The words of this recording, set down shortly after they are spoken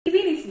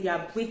you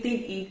are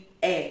breathing in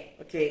air,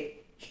 okay?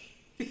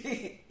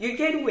 You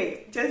gain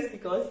weight just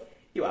because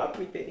you are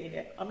breathing in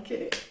air. I'm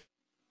kidding.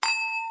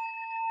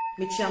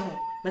 Michiamo,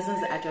 Messons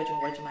Ajaj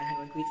and watching my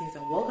hand. Greetings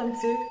and welcome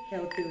to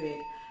Healthy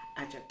with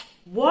Ajaj.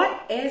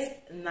 What is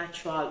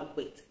natural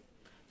weight?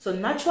 So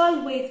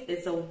natural weight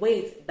is a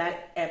weight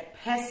that a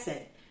person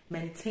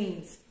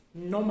maintains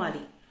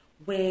normally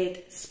with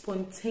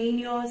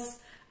spontaneous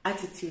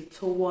attitude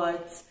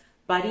towards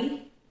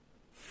body,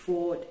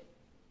 food,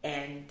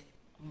 and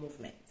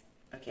movement.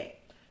 Okay,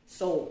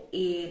 so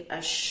in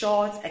a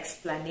short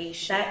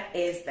explanation, that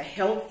is the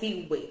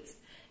healthy weight.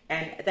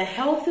 And the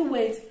healthy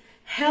weight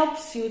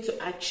helps you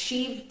to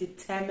achieve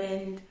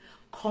determined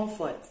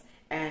comfort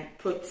and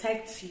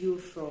protects you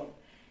from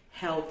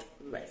health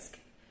risk.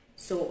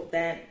 So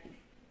then,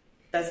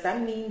 does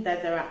that mean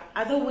that there are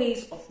other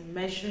ways of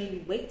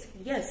measuring weight?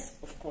 Yes,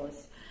 of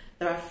course.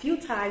 There are a few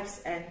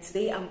types, and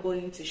today I'm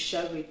going to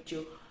share with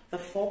you the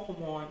 4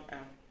 common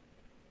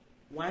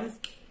ones.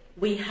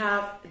 We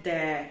have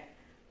the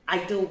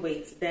ideal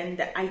weight. Then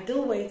the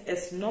ideal weight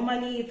is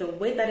normally the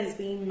weight that is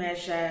being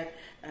measured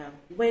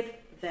with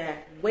the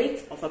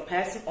weight of a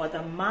person or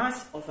the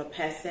mass of a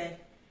person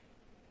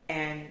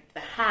and the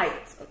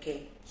height,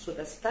 okay? So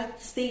the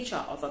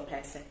stature of a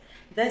person.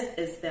 This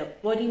is the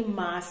body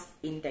mass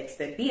index,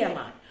 the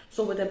BMI.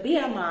 So with the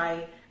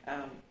BMI,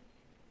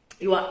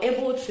 you are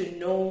able to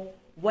know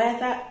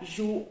whether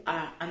you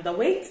are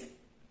underweight,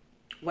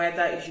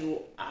 whether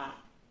you are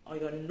on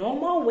your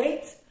normal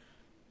weight,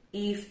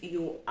 if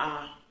you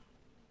are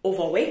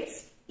overweight,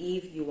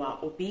 if you are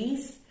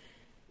obese,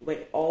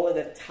 with all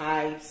the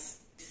types,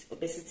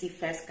 obesity,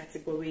 first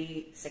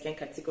category, second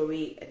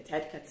category, and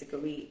third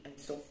category, and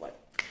so forth.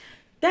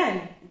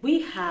 Then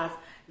we have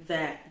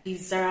the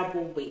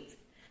desirable weight.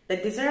 The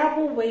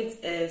desirable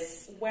weight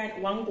is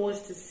when one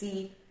goes to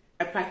see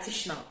a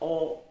practitioner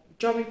or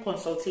during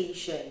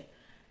consultation,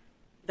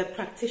 the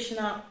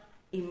practitioner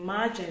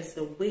imagines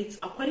the weight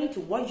according to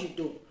what you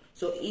do.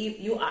 So if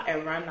you are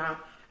a runner,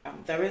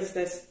 there is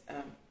this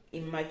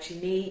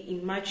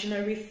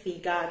imaginary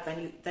figure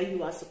that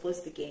you are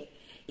supposed to gain.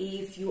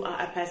 If you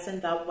are a person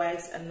that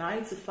works a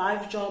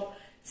 9-to-5 job,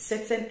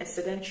 sitting a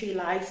sedentary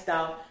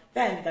lifestyle,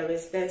 then there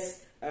is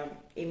this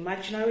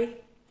imaginary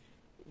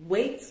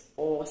weight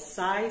or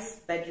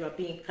size that you are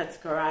being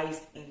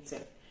categorized into.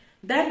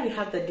 Then we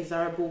have the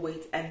desirable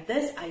weight, and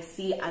this I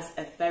see as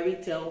a fairy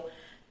tale.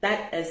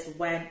 That is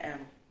when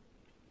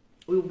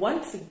we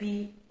want to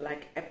be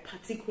like a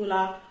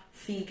particular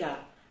figure,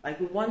 like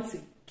we want to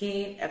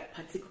gain a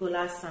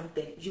particular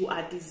something. You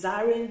are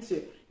desiring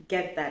to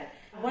get that.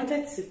 I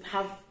wanted to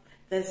have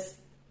this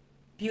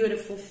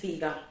beautiful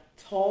figure,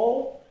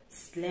 tall,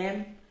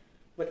 slim,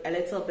 with a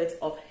little bit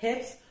of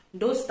hips.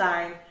 Those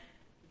times,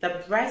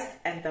 the breast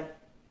and the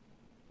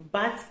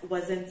butt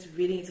wasn't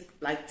really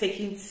like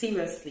taken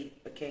seriously,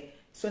 okay?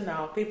 So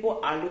now people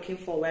are looking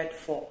forward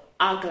for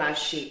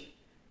hourglass shape,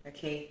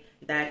 okay?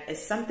 That is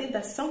something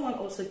that someone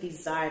also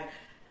desired.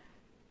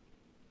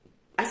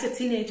 As a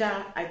teenager,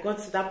 I got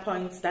to that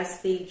point, that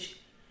stage,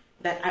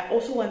 that I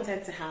also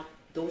wanted to have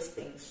those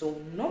things. So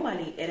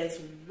normally it is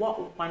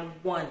what one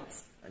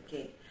wants,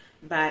 okay?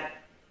 But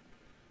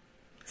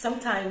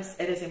sometimes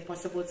it is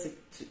impossible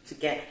to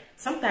get.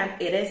 Sometimes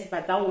it is,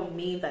 but that would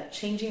mean that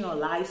changing your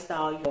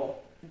lifestyle, your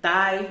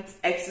diet,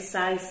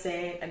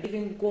 exercising, and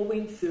even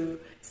going through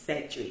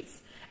surgeries.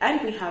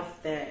 And we have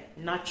the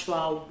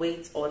natural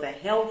weight or the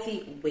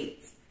healthy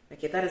weight.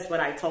 Okay, that is what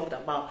I talked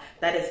about.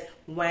 That is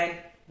when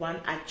one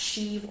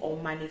achieves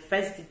or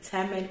manifests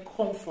determined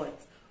comfort,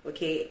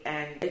 okay,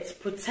 and it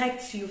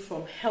protects you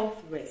from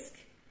health risk.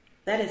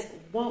 That is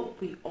what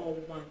we all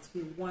want.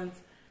 We want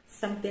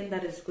something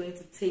that is going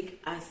to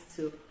take us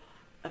to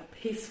a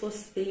peaceful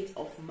state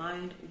of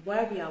mind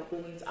where we are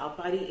going to, our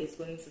body is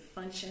going to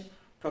function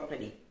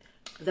properly.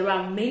 There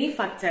are many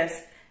factors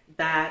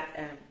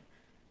that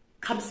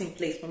comes in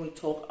place when we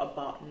talk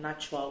about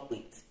natural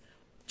weight.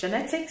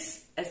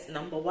 Genetics is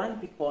number one,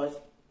 because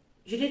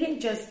you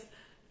didn't just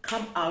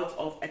come out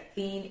of a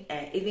thin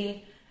air.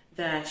 Even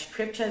the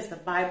scriptures, the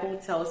Bible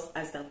tells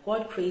us that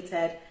God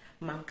created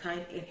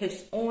mankind in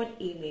his own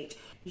image.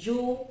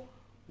 You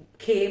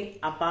came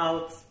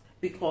about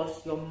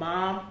because your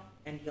mom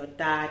and your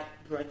dad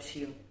brought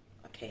you,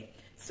 okay?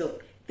 So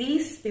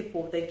these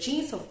people, the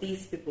genes of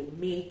these people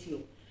made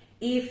you.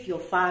 If your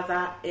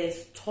father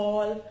is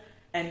tall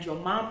and your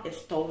mom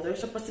is tall,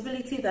 there's a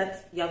possibility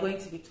that you're going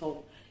to be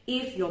tall.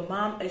 If your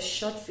mom is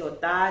short, your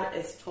dad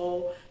is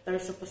tall, there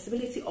is a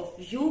possibility of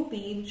you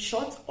being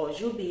short or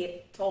you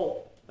being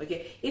tall,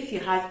 okay? If you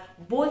have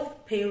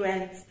both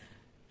parents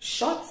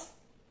short,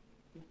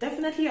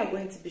 definitely you're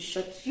going to be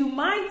short. You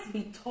might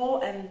be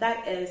tall, and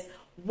that is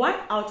 1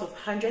 out of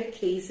 100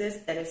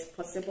 cases that is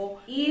possible.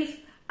 If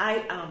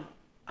I am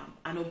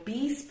an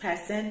obese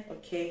person,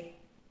 okay,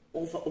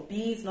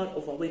 obese, not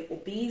overweight,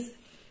 obese,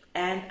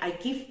 and I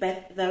give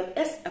birth, there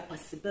is a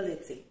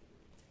possibility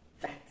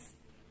that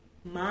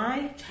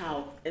my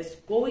child is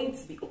going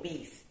to be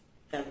obese.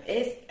 There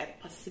is a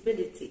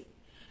possibility,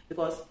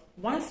 because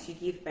once you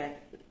give birth,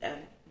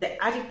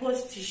 the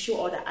adipose tissue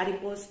or the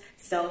adipose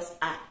cells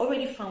are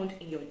already found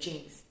in your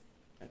genes.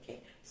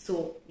 Okay,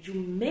 so you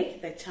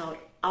make the child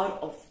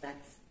out of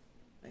that.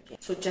 Okay,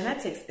 so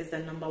genetics is the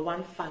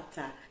 #1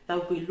 factor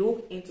that we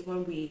look into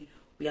when we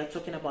are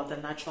talking about the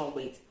natural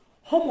weight.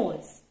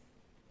 Hormones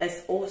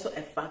is also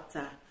a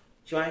factor.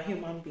 You are a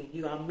human being.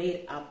 You are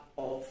made up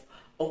of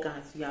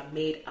organs. You are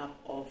made up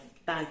of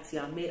fats. You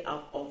are made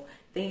up of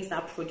things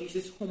that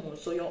produces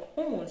hormones. So your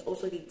hormones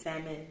also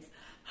determines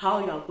how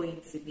you are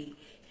going to be.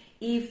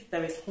 If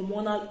there is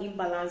hormonal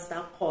imbalance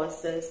that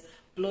causes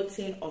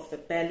bloating of the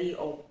belly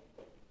or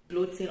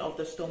bloating of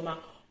the stomach,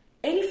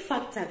 any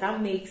factor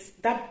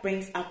that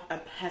brings up a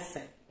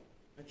person,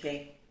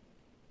 okay,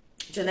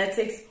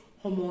 genetics,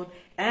 hormone,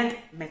 and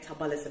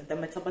metabolism. The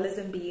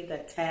metabolism being the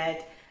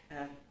third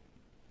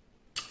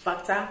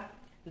factor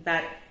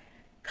that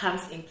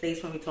comes in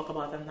place when we talk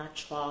about the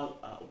natural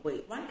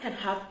weight. One can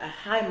have a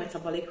high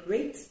metabolic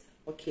rate,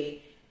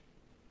 okay.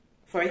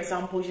 For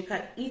example, you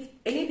can eat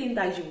anything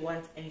that you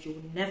want and you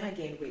will never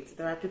gain weight.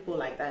 There are people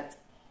like that.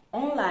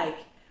 Unlike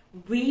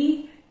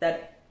we,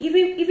 that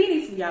even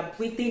if we are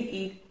breathing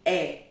in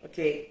air,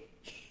 okay,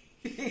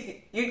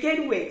 you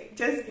gain weight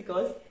just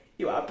because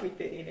you are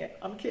breathing in air.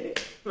 I'm kidding,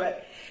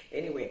 but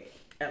anyway,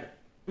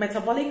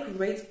 metabolic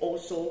rate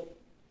also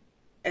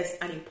is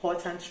an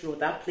important role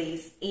that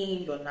plays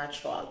in your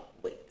natural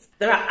weight.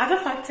 There are other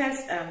factors,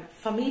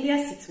 familiar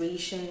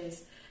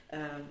situations,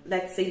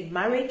 let's say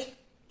marriage,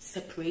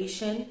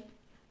 separation,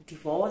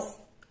 divorce,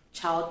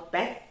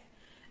 childbirth,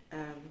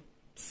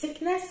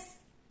 sickness,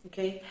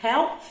 okay,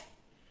 health.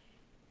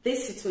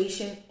 This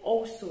situation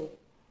also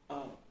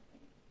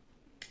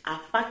are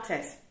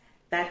factors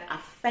that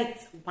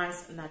affect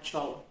one's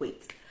natural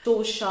weight.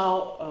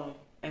 Social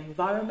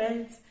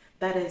environment,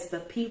 that is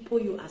the people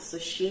you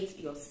associate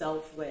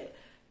yourself with,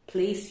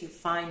 place you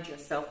find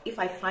yourself. If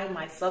I find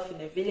myself in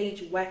a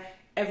village where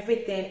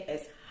everything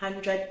is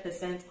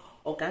 100%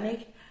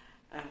 organic,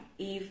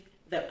 if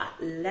there are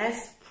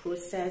less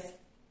processed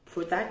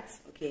products,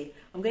 okay,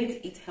 I'm going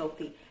to eat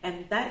healthy,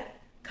 and that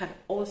can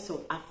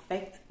also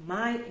affect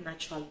my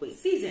natural weight.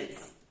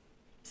 Seasons.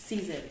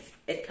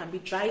 It can be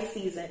dry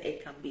season,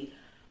 it can be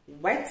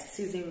wet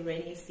season,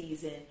 rainy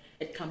season,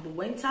 it can be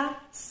winter,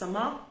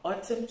 summer,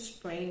 autumn,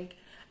 spring.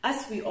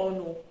 As we all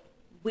know,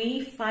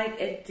 we find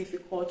it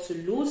difficult to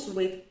lose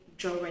weight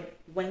during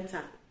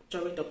winter,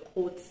 during the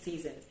cold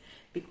seasons,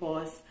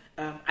 because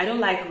I don't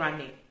like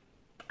running.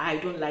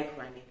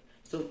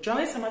 So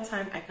during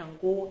summertime, I can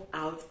go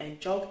out and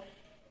jog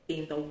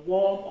in the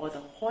warm or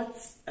the hot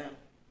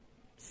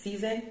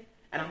season,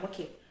 and I'm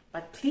okay.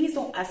 But please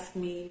don't ask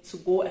me to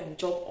go and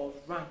jog or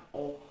run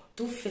or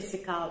do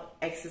physical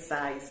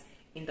exercise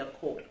in the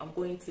cold. I'm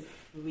going to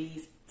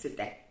freeze to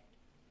death.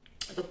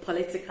 The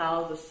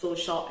political, the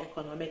social,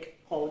 economic,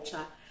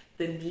 culture,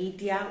 the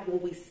media,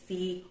 what we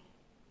see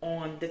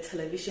on the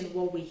television,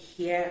 what we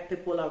hear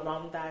people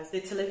around us. The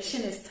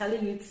television is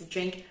telling you to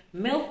drink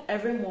milk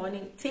every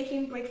morning,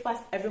 taking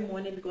breakfast every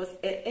morning because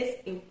it is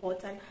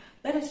important.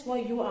 That is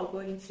what you are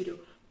going to do.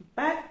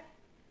 But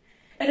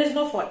it is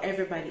not for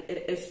everybody.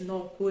 It is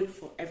not good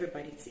for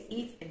everybody to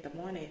eat in the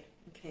morning,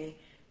 okay?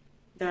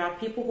 There are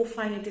people who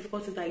find it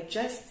difficult to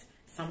digest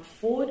some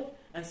food,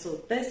 and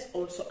so this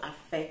also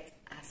affects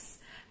us.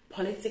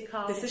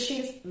 Political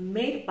decisions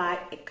made by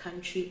a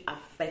country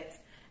affect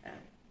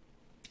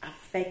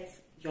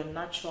your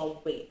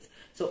natural weight.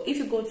 So if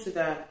you go to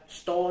the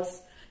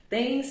stores,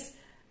 things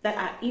that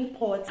are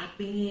imports are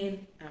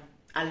being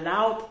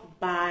allowed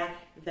by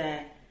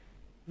the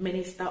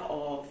Minister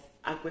of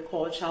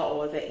Agriculture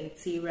or the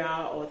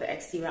Interior or the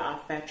Exterior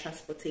Affairs,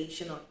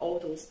 Transportation, and all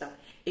those stuff.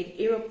 In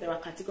Europe, there are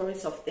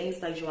categories of things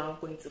that you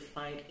aren't going to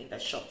find in the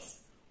shops.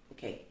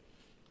 Okay,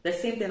 the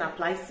same thing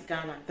applies to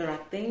Ghana. There are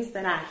things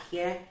that are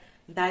here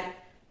that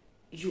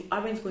you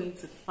aren't going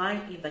to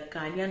find in the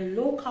Ghanaian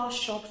local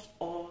shops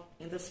or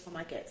in the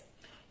supermarket.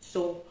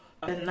 So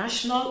the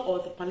national or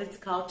the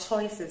political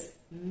choices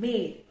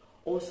may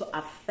also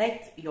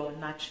affect your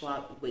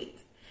natural weight.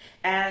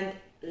 And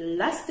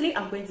lastly,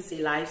 I'm going to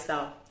say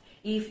lifestyle.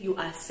 If you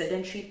are a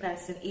sedentary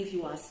person, if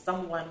you are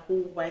someone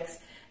who works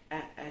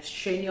a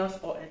strenuous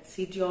or a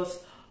tedious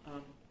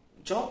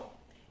job,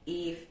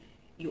 if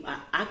you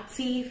are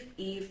active,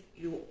 if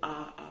you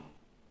are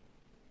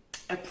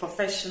a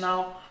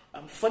professional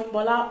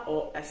footballer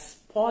or a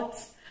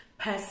sports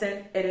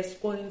person, it is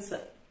going to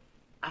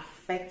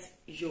affect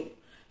you.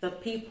 The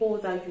people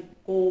that you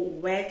go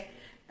work,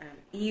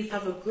 if you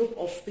have a group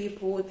of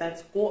people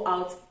that go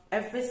out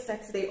every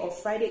Saturday or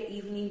Friday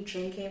evening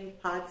drinking,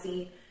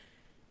 partying,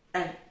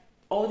 and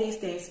all these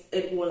things,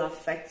 it will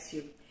affect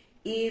you.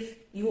 If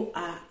you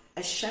are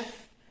a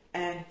chef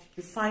and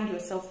you find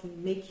yourself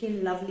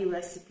making lovely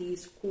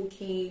recipes,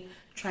 cooking,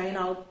 trying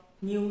out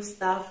new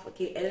stuff,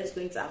 okay, it is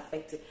going to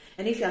affect it.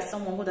 And if you are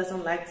someone who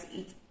doesn't like to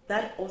eat,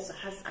 that also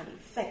has an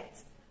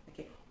effect,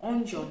 okay,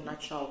 on your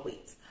natural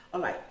weight.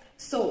 All right,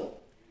 so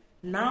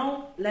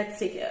now let's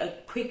take a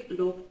quick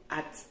look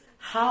at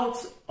how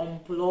to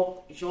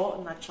unblock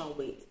your natural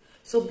weight.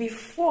 So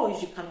before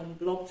you can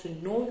unblock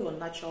to know your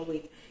natural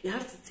weight, you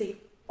have to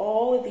take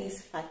all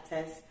these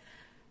factors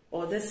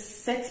or this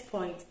set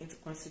point into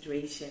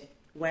consideration,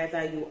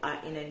 whether you are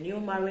in a new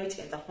marriage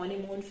in the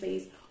honeymoon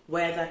phase,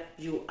 whether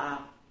you are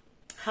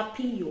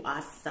happy, you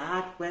are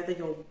sad, whether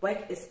your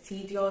work is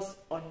tedious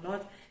or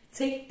not.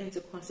 Take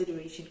into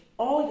consideration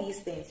all these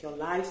things, your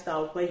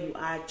lifestyle, where you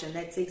are,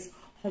 genetics,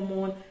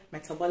 hormone,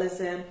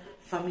 metabolism,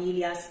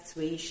 familiar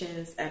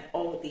situations, and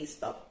all these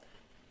stuff.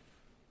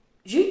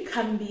 You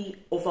can be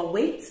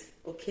overweight,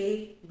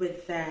 okay,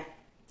 with the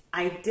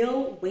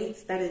ideal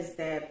weight, that is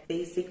the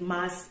basic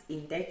mass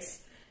index,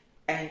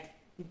 and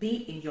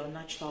be in your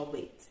natural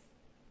weight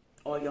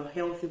or your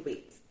healthy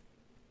weight.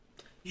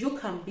 You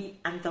can be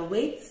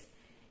underweight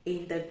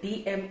in the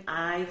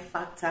BMI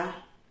factor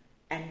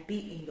and be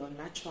in your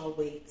natural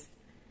weight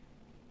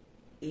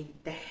in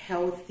the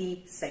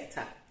healthy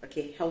sector,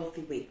 okay,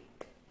 healthy weight.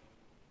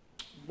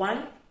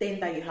 One thing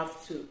that you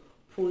have to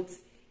put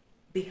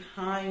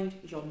behind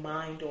your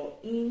mind or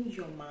in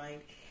your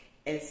mind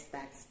is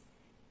that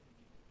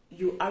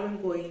you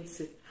aren't going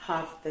to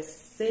have the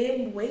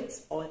same weight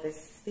or the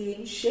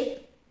same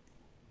shape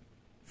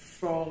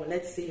from,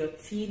 let's say, your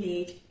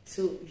teenage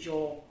to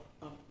your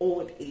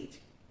old age.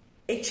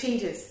 It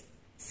changes.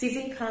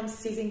 Season comes,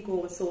 season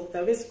goes. So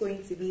there is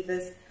going to be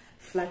this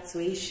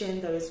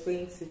fluctuation. There is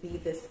going to be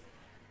this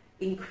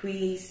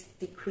increase,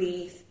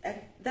 decrease, and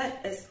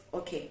that is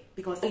okay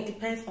because it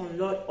depends on a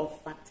lot of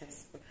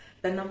factors.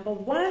 The number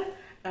one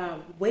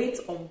way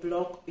to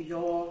unblock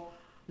your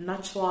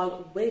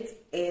natural weight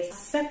is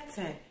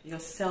accepting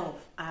yourself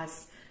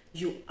as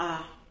you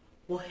are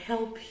will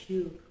help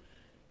you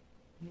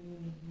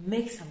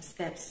make some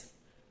steps,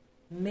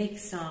 make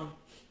some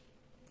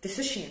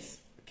decisions,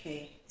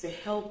 okay, to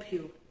help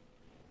you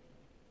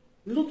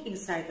look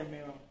inside the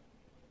mirror.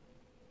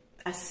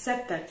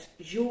 Accept that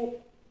you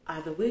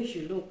are the way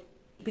you look.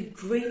 Be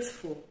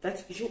grateful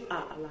that you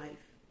are alive.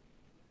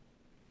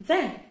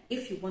 Then,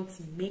 if you want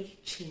to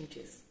make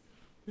changes,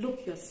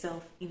 look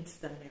yourself into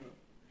the mirror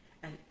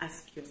and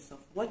ask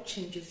yourself, what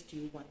changes do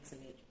you want to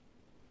make?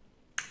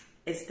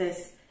 Is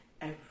this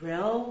a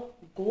real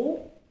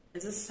goal?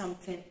 Is this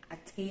something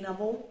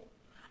attainable?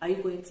 Are you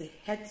going to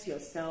hurt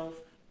yourself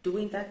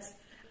doing that?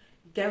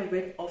 Get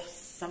rid of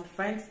some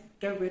friends,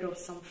 get rid of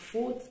some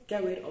food,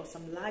 get rid of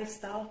some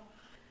lifestyle.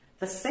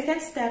 The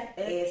second step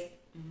is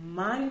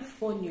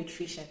mindful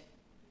nutrition.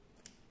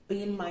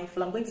 Being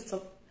mindful. I'm going to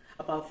talk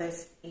about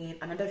this in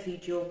another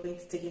video. I'm going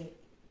to take it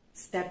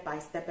step by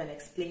step and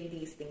explain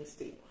these things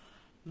to you.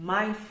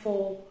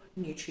 Mindful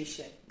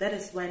nutrition. That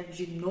is when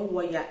you know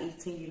what you're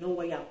eating, you know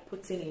what you're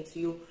putting into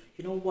you,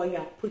 you know what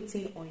you're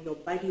putting on your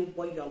body,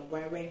 what you're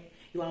wearing.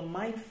 You are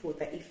mindful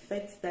the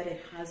effects that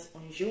it has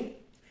on you,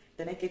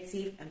 the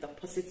negative and the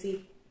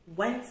positive,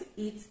 when to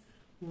eat,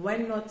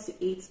 when not to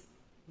eat,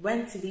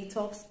 when to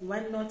detox,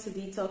 when not to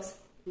detox,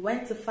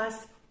 when to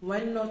fast,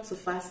 when not to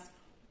fast,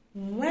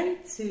 when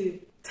to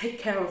take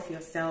care of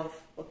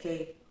yourself,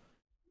 okay?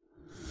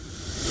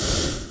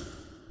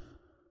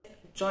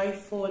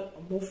 Joyful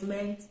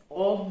movement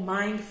or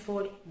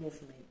mindful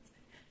movement.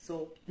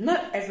 So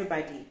not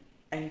everybody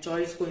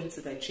enjoys going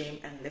to the gym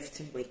and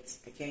lifting weights,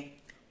 okay?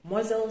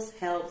 Muscles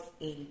help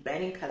in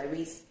burning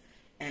calories,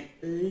 and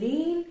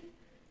lean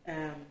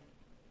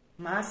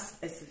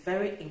mass is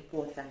very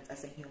important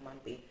as a human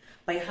being.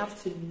 But you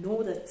have to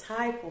know the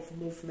type of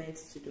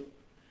movements to do.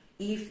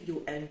 If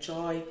you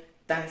enjoy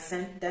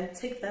dancing, then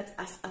take that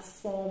as a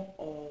form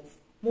of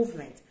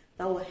movement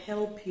that will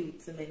help you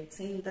to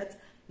maintain that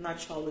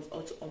natural weight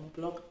or to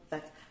unblock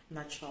that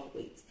natural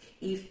weight.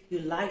 If you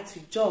like to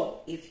jog,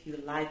 if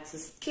you like to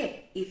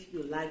skip, if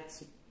you like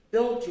to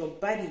build your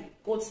body,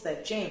 go to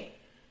the gym,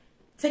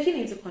 taking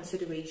into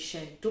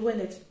consideration doing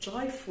it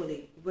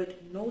joyfully with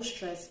no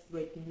stress,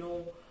 with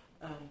no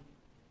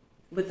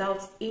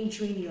without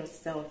injuring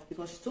yourself,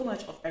 because too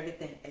much of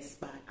everything is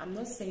bad. I'm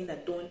not saying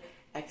that don't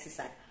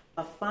exercise,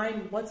 but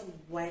find what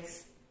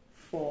works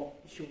for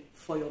you,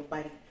 for your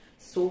body,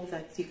 so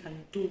that you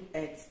can do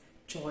it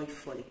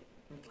joyfully.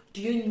 Okay.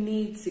 Do you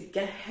need to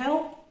get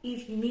help?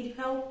 If you need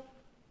help,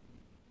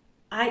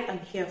 I am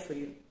here for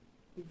you.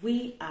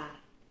 We are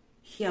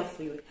here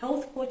for you.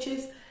 Health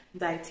coaches,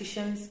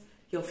 dietitians,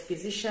 your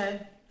physician,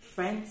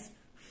 friends,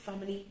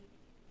 family.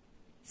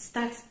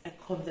 Start a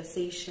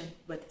conversation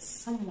with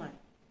someone.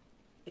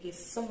 It is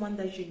someone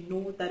that you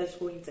know that is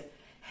going to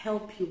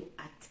help you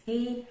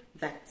attain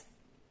that.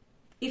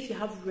 If you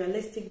have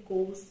realistic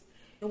goals,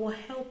 it will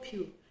help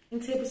you. In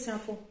table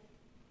sample.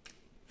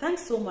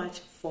 Thanks so much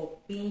for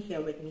being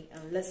here with me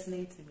and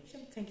listening to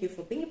me. Thank you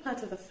for being a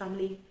part of the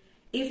family.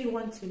 If you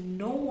want to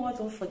know more,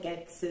 don't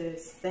forget to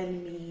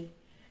send me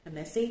a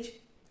message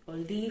or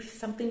leave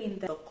something in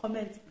the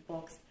comment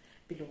box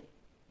below.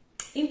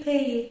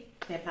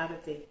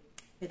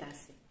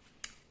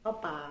 Bye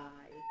bye.